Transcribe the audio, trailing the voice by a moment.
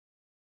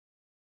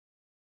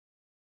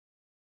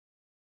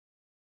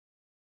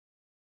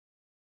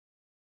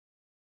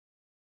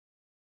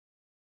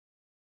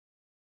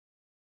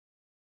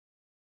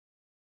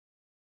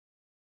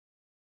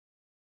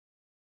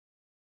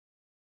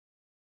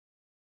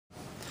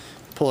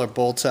pull our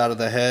bolts out of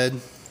the head.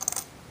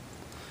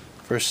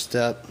 First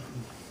step,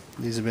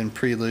 these have been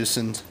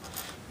pre-loosened.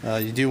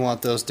 You do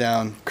want those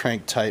down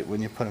cranked tight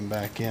when you put them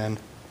back in.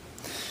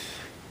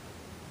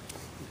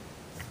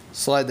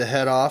 Slide the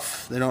head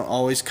off. They don't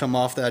always come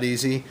off that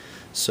easy,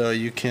 so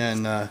you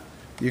can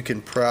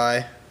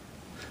pry,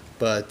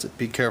 but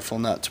be careful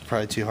not to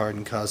pry too hard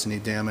and cause any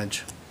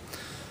damage.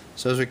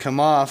 So as we come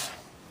off,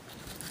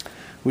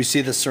 we see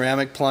the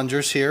ceramic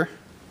plungers here.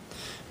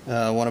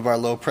 One of our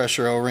low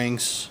pressure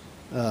O-rings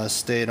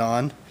stayed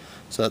on,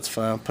 so that's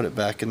fine. I'll put it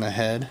back in the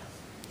head.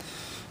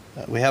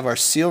 We have our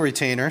seal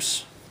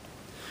retainers,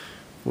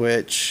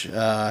 which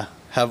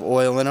have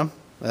oil in them.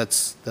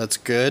 That's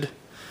good.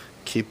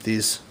 Keep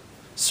these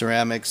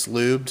ceramics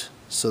lubed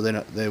so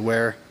they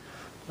wear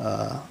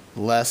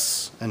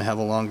less and have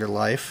a longer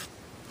life.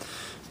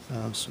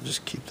 So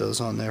just keep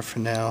those on there for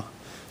now.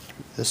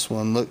 This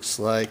one looks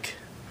like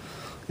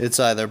it's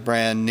either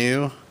brand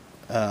new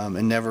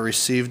and never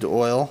received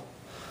oil.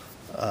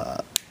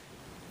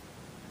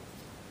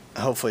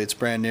 Hopefully it's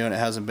brand new and it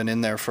hasn't been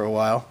in there for a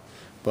while.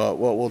 But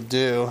what we'll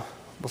do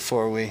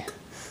before we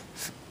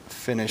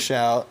finish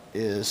out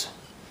is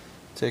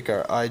take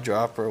our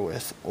eyedropper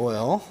with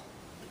oil,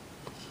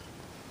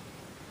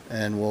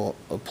 and we'll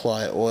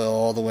apply oil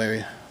all the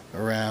way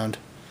around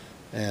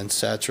and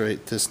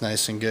saturate this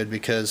nice and good,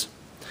 because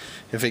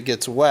if it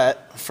gets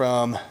wet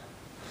from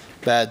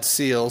bad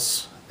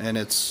seals and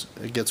it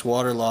gets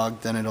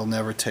waterlogged, then it'll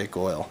never take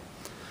oil.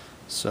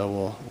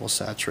 So we'll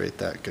saturate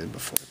that good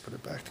before we put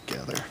it back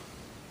together.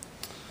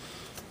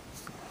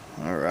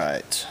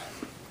 Alright,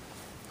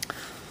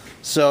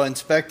 so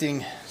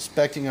inspecting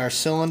our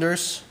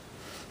cylinders,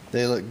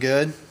 they look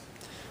good.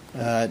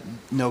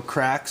 No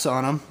cracks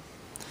on them.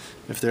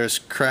 If there's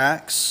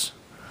cracks,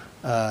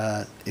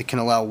 it can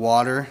allow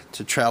water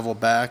to travel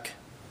back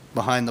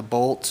behind the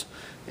bolt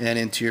and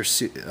into your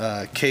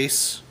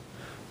case,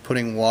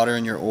 putting water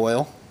in your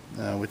oil,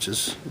 which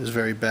is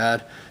very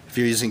bad. If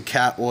you're using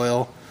cat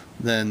oil,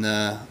 then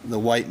the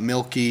white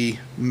milky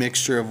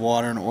mixture of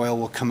water and oil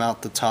will come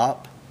out the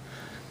top.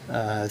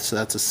 So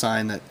that's a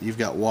sign that you've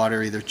got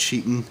water either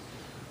cheating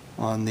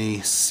on the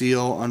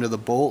seal under the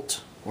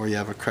bolt, or you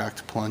have a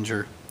cracked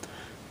plunger.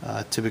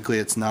 Typically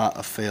it's not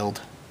a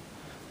failed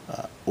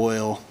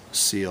oil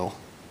seal,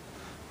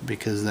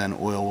 because then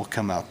oil will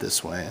come out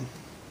this way and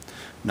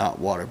not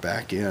water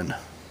back in.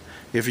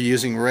 If you're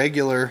using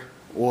regular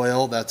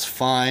oil, that's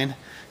fine,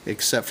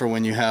 except for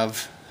when you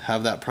have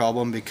that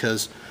problem,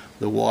 because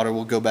the water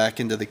will go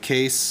back into the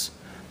case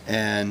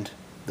and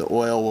the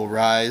oil will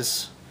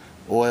rise.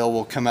 Oil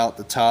will come out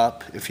the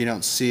top. If you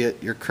don't see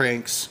it, your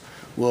cranks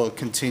will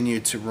continue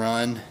to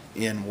run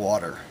in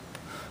water,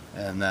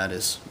 and that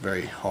is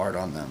very hard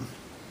on them.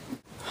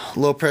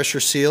 Low pressure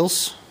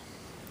seals,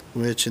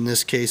 which in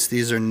this case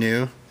these are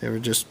new. They were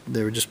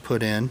just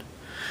put in.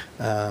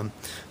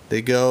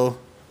 They go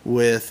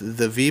with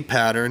the V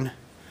pattern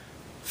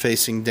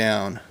facing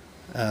down.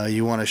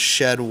 You want to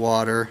shed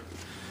water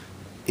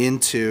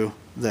into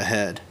the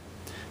head.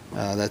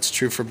 That's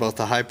true for both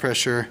the high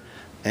pressure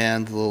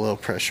and the low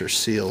pressure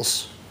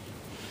seals.